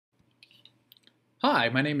Hi,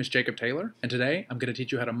 my name is Jacob Taylor, and today I'm going to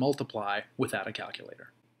teach you how to multiply without a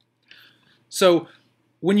calculator. So,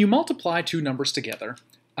 when you multiply two numbers together,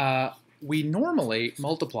 we normally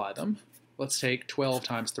multiply them, let's take 12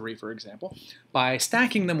 times 3 for example, by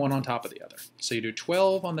stacking them one on top of the other. So you do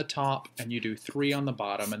 12 on the top and you do 3 on the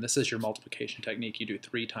bottom, and this is your multiplication technique. You do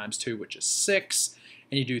 3 times 2, which is 6,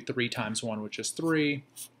 and you do 3 times 1, which is 3,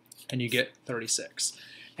 and you get 36.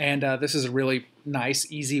 And this is a really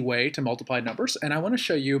nice, easy way to multiply numbers, and I want to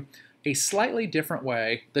show you a slightly different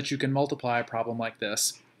way that you can multiply a problem like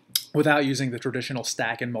this without using the traditional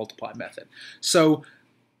stack and multiply method. So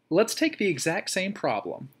let's take the exact same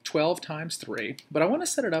problem, 12 times 3, but I want to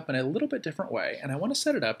set it up in a little bit different way, and I want to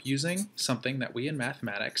set it up using something that we in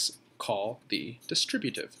mathematics call the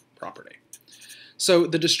distributive property. So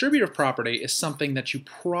the distributive property is something that you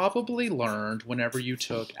probably learned whenever you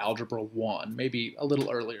took Algebra 1, maybe a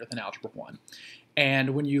little earlier than Algebra 1.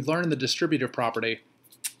 And when you learn the distributive property,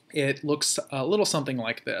 it looks a little something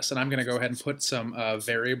like this. And I'm going to go ahead and put some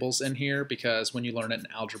variables in here because when you learn it in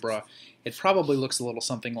algebra, it probably looks a little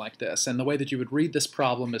something like this. And the way that you would read this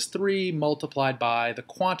problem is 3 multiplied by the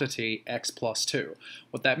quantity x plus 2.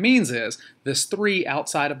 What that means is this 3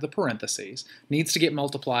 outside of the parentheses needs to get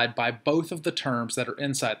multiplied by both of the terms that are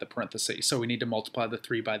inside the parentheses. So we need to multiply the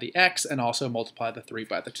 3 by the x and also multiply the 3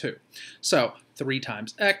 by the 2. So 3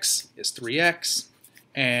 times x is 3x.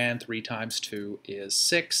 And 3 times 2 is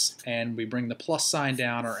 6, and we bring the plus sign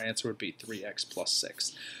down, our answer would be 3x plus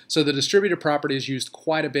 6. So the distributive property is used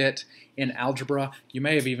quite a bit in algebra. You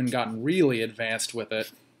may have even gotten really advanced with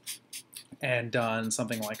it and done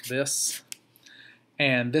something like this.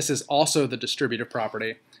 And this is also the distributive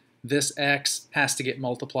property. This x has to get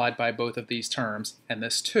multiplied by both of these terms, and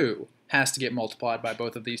this 2 has to get multiplied by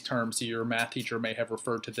both of these terms. Your math teacher may have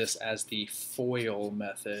referred to this as the FOIL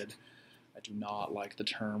method. I do not like the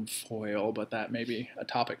term FOIL, but that may be a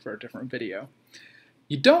topic for a different video.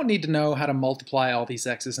 You don't need to know how to multiply all these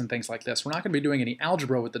x's and things like this. We're not going to be doing any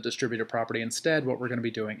algebra with the distributive property. Instead, what we're going to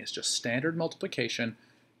be doing is just standard multiplication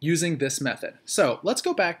using this method. So let's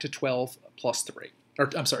go back to 12 plus 3, or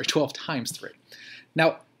I'm sorry, 12 times 3.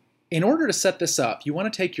 Now, in order to set this up, you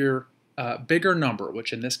want to take your bigger number,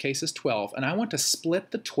 which in this case is 12, and I want to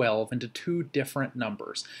split the 12 into two different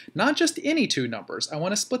numbers. Not just any two numbers. I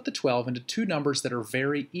want to split the 12 into two numbers that are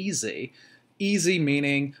very easy. Easy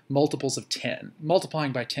meaning multiples of 10.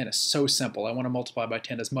 Multiplying by 10 is so simple. I want to multiply by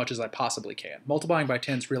 10 as much as I possibly can. Multiplying by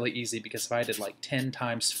 10 is really easy because if I did like 10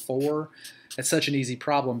 times 4, it's such an easy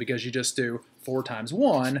problem because you just do 4 times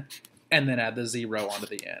 1 and then add the 0 onto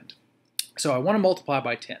the end. So I want to multiply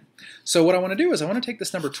by 10. So what I want to do is I want to take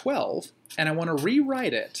this number 12 and I want to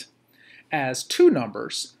rewrite it as two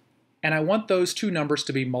numbers, and I want those two numbers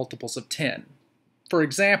to be multiples of 10. For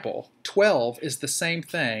example, 12 is the same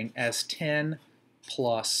thing as 10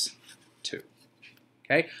 plus 2.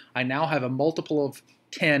 Okay? I now have a multiple of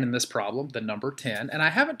 10 in this problem, the number 10, and I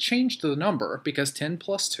haven't changed the number because 10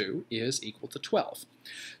 plus 2 is equal to 12.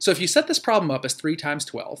 So if you set this problem up as 3 times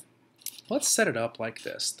 12, let's set it up like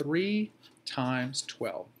this. 3 times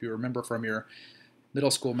 12. If you remember from your middle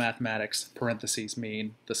school mathematics, parentheses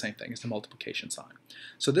mean the same thing as the multiplication sign.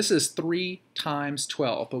 So this is 3 times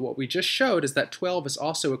 12, but what we just showed is that 12 is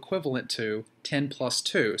also equivalent to 10 plus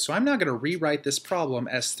 2. So I'm now going to rewrite this problem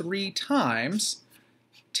as 3 times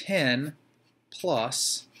 10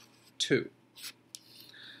 plus 2.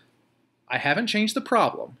 I haven't changed the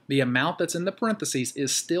problem. The amount that's in the parentheses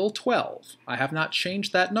is still 12. I have not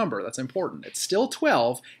changed that number. That's important. It's still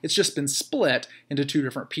 12. It's just been split into two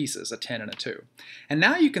different pieces, a 10 and a 2. And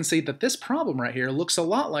now you can see that this problem right here looks a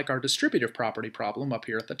lot like our distributive property problem up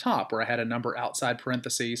here at the top, where I had a number outside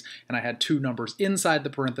parentheses and I had two numbers inside the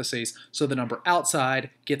parentheses, so the number outside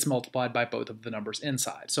gets multiplied by both of the numbers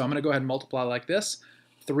inside. So I'm going to go ahead and multiply like this.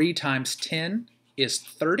 3 times 10 is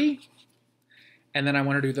 30. And then I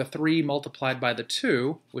want to do the 3 multiplied by the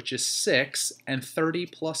 2, which is 6, and 30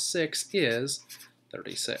 plus 6 is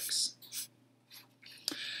 36.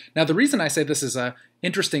 Now the reason I say this is an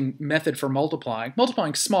interesting method for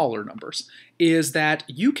multiplying smaller numbers, is that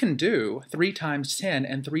you can do 3 times 10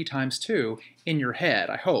 and 3 times 2 in your head,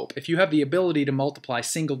 I hope. If you have the ability to multiply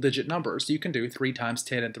single-digit numbers, you can do 3 times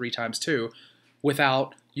 10 and 3 times 2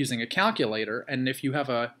 without using a calculator, and if you have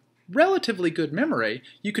a relatively good memory,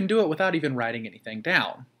 you can do it without even writing anything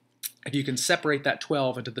down. If you can separate that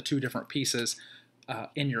 12 into the two different pieces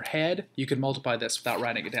in your head, you can multiply this without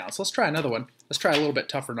writing it down. So let's try another one. Let's try a little bit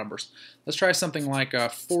tougher numbers. Let's try something like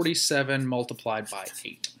 47 multiplied by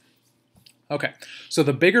 8. Okay, so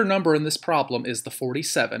the bigger number in this problem is the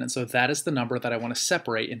 47, and so that is the number that I want to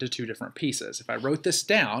separate into two different pieces. If I wrote this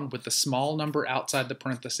down with the small number outside the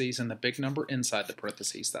parentheses and the big number inside the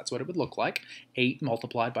parentheses, that's what it would look like, 8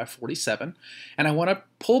 multiplied by 47. And I want to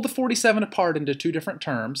pull the 47 apart into two different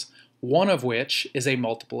terms, one of which is a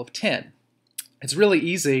multiple of 10. It's really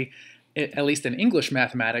easy, at least in English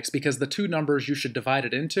mathematics, because the two numbers you should divide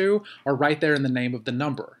it into are right there in the name of the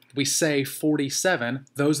number. We say 47,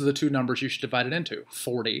 those are the two numbers you should divide it into,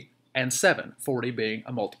 40 and 7, 40 being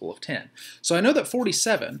a multiple of 10. So I know that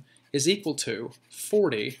 47 is equal to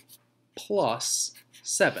 40 plus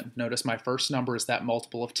 7. Notice my first number is that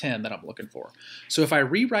multiple of 10 that I'm looking for. So if I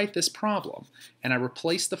rewrite this problem and I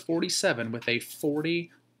replace the 47 with a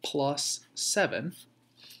 40 plus 7,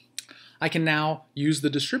 I can now use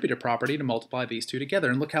the distributive property to multiply these two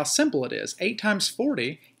together. And look how simple it is. 8 times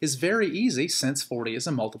 40 is very easy since 40 is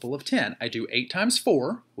a multiple of 10. I do 8 times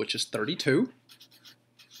 4, which is 32,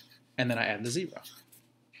 and then I add the 0.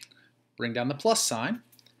 Bring down the plus sign,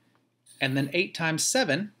 and then 8 times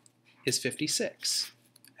 7 is 56.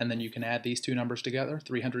 And then you can add these two numbers together.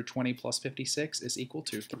 320 plus 56 is equal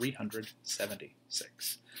to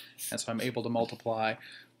 376. And so I'm able to multiply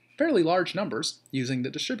fairly large numbers using the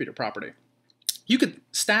distributive property. You could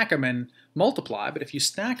stack them and multiply, but if you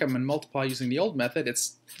stack them and multiply using the old method,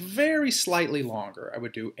 it's very slightly longer. I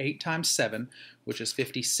would do 8 times 7, which is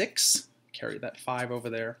 56. Carry that 5 over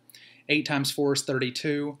there. 8 times 4 is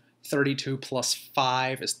 32. 32 plus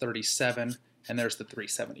 5 is 37, and there's the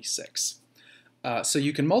 376. So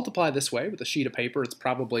you can multiply this way with a sheet of paper. It's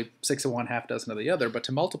probably 6 of one, half dozen of the other, but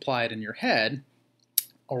to multiply it in your head,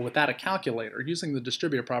 or without a calculator, using the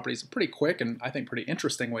distributive property is a pretty quick and I think pretty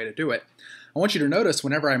interesting way to do it. I want you to notice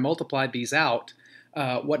whenever I multiplied these out,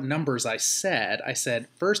 what numbers I said. I said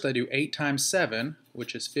first I do 8 times 7,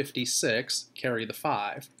 which is 56, carry the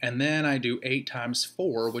 5, and then I do 8 times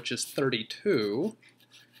 4, which is 32,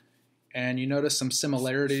 and you notice some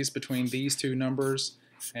similarities between these two numbers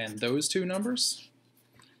and those two numbers.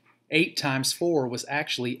 8 times 4 was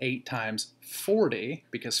actually 8 times 40,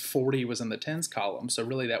 because 40 was in the tens column, so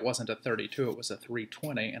really that wasn't a 32, it was a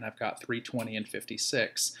 320, and I've got 320 and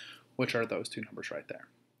 56, which are those two numbers right there.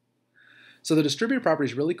 So the distributive property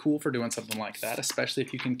is really cool for doing something like that, especially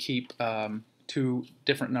if you can keep two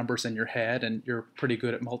different numbers in your head and you're pretty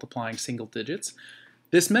good at multiplying single digits.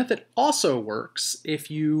 This method also works if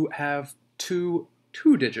you have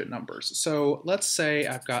two-digit numbers. So let's say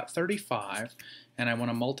I've got 35 and I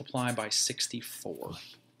want to multiply by 64.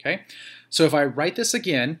 Okay, so if I write this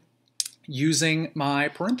again using my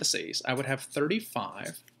parentheses, I would have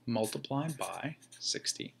 35 multiplied by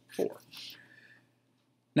 64.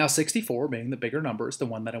 Now 64, being the bigger number, is the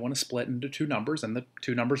one that I want to split into two numbers, and the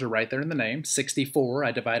two numbers are right there in the name. 64,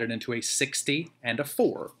 I divided into a 60 and a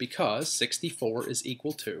 4, because 64 is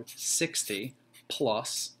equal to 60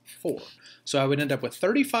 plus 4. So I would end up with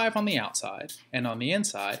 35 on the outside, and on the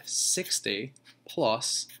inside, 60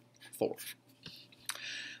 plus 4.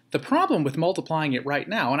 The problem with multiplying it right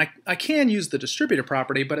now, and I can use the distributive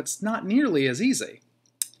property, but it's not nearly as easy.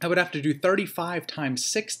 I would have to do 35 times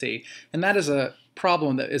 60, and that is a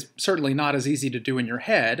problem that is certainly not as easy to do in your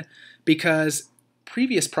head, because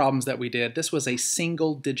previous problems that we did, this was a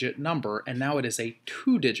single-digit number, and now it is a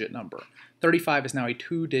two-digit number. 35 is now a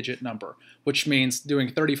two-digit number, which means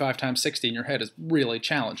doing 35 times 60 in your head is really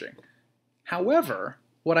challenging. However,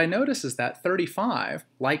 what I notice is that 35,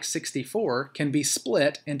 like 64, can be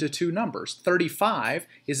split into two numbers. 35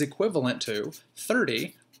 is equivalent to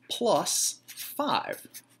 30 plus 5.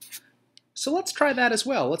 So let's try that as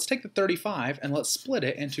well. Let's take the 35 and let's split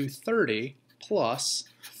it into 30 plus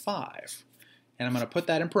 5. And I'm going to put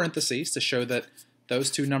that in parentheses to show that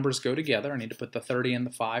those two numbers go together. I need to put the 30 and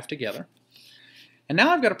the 5 together. And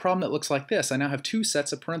now I've got a problem that looks like this. I now have two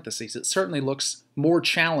sets of parentheses. It certainly looks more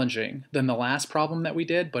challenging than the last problem that we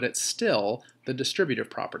did, but it's still the distributive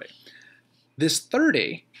property. This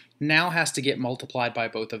 30 now has to get multiplied by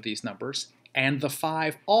both of these numbers, and the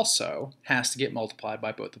 5 also has to get multiplied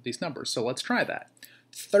by both of these numbers. So let's try that.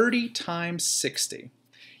 30 times 60.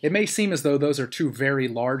 It may seem as though those are two very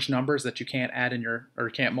large numbers that you can't add in your, or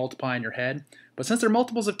can't multiply in your head, but since they're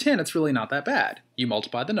multiples of 10, it's really not that bad. You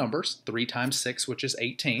multiply the numbers, 3 times 6, which is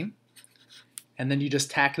 18, and then you just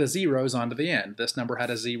tack the zeros onto the end. This number had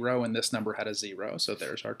a 0 and this number had a 0, so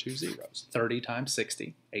there's our two zeros. 30 times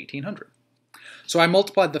 60, 1800. So I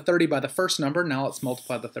multiplied the 30 by the first number, now let's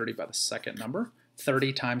multiply the 30 by the second number.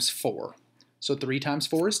 30 times 4. So 3 times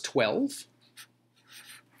 4 is 12,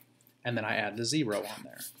 and then I add the 0 on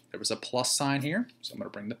there. There was a plus sign here, so I'm going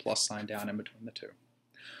to bring the plus sign down in between the two.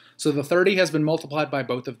 So the 30 has been multiplied by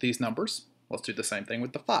both of these numbers. Let's do the same thing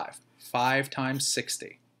with the 5. 5 times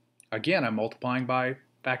 60. Again, I'm multiplying by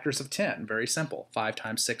factors of 10. Very simple. 5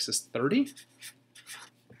 times 6 is 30.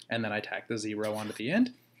 And then I tack the 0 onto the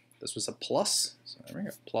end. This was a plus, so there we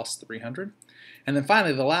go, plus 300. And then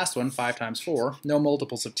finally, the last one, 5 times 4. No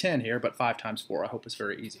multiples of 10 here, but 5 times 4 I hope is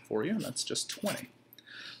very easy for you, and that's just 20.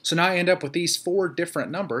 So now I end up with these 4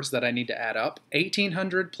 different numbers that I need to add up.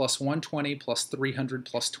 1800 plus 120 plus 300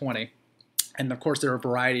 plus 20. And of course, there are a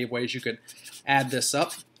variety of ways you could add this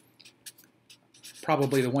up.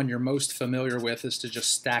 Probably the one you're most familiar with is to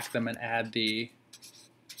just stack them and add the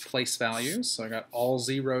place values. So I got all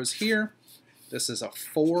zeros here. This is a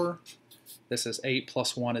 4. This is 8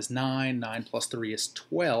 plus 1 is 9. 9 plus 3 is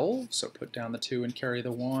 12. So put down the 2 and carry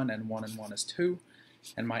the 1, and 1 and 1 is 2.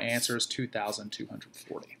 And my answer is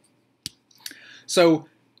 2,240. So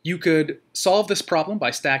you could solve this problem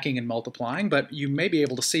by stacking and multiplying, but you may be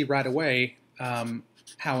able to see right away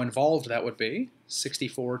how involved that would be.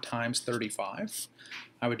 64 times 35.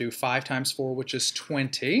 I would do 5 times 4, which is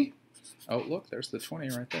 20. Oh, look, there's the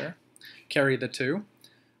 20 right there. Carry the 2.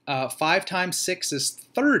 5 times 6 is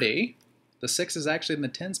 30. The 6 is actually in the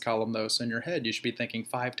tens column, though, so in your head you should be thinking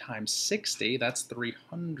 5 times 60, that's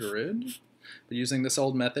 300. But using this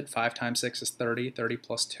old method, 5 times 6 is 30. 30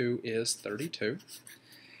 plus 2 is 32.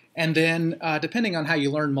 And then, depending on how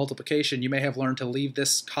you learn multiplication, you may have learned to leave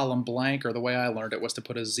this column blank, or the way I learned it was to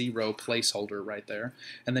put a 0 placeholder right there.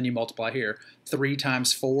 And then you multiply here. 3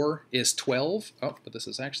 times 4 is 12. Oh, but this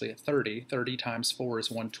is actually a 30. 30 times 4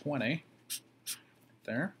 is 120. Right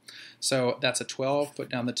there. So that's a 12. Put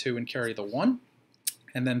down the 2 and carry the 1.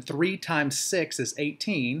 And then 3 times 6 is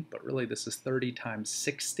 18, but really this is 30 times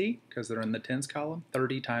 60, because they're in the tens column.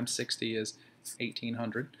 30 times 60 is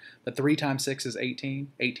 1800. But 3 times 6 is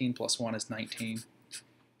 18. 18 plus 1 is 19.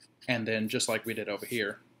 And then, just like we did over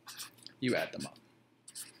here, you add them up.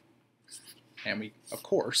 And we, of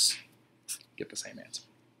course, get the same answer.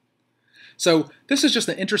 So this is just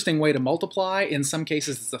an interesting way to multiply. In some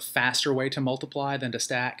cases, it's a faster way to multiply than to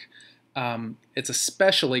stack. It's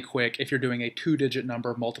especially quick if you're doing a 2-digit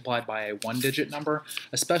number multiplied by a 1-digit number,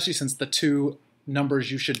 especially since the 2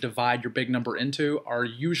 numbers you should divide your big number into are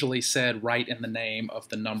usually said right in the name of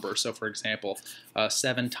the number. So for example,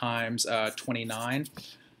 7 times 29,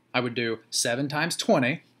 I would do 7 times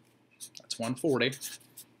 20, that's 140,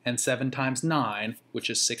 and 7 times 9, which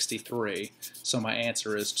is 63. So my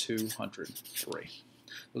answer is 203.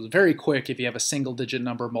 It was very quick if you have a single-digit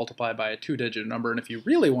number multiplied by a 2-digit number, and if you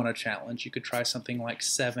really want a challenge, you could try something like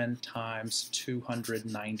 7 times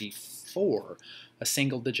 294, a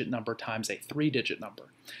single-digit number times a 3-digit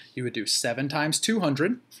number. You would do 7 times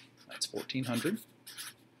 200, that's 1400,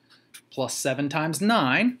 plus 7 times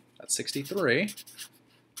 9, that's 63,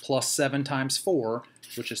 plus 7 times 4,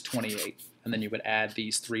 which is 28. And then you would add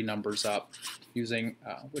these 3 numbers up using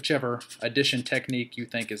whichever addition technique you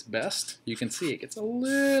think is best. You can see it gets a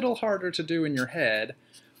little harder to do in your head.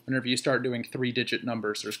 Whenever you start doing 3-digit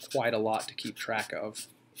numbers, there's quite a lot to keep track of.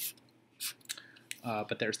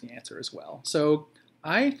 But there's the answer as well. So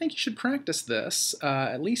I think you should practice this,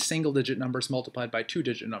 at least single-digit numbers multiplied by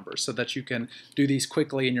 2-digit numbers, so that you can do these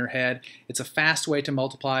quickly in your head. It's a fast way to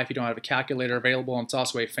multiply if you don't have a calculator available, and it's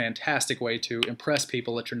also a fantastic way to impress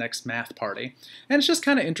people at your next math party. And it's just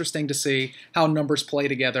kind of interesting to see how numbers play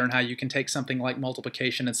together and how you can take something like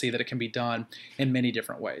multiplication and see that it can be done in many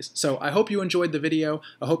different ways. So I hope you enjoyed the video.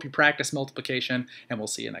 I hope you practice multiplication, and we'll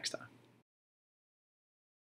see you next time.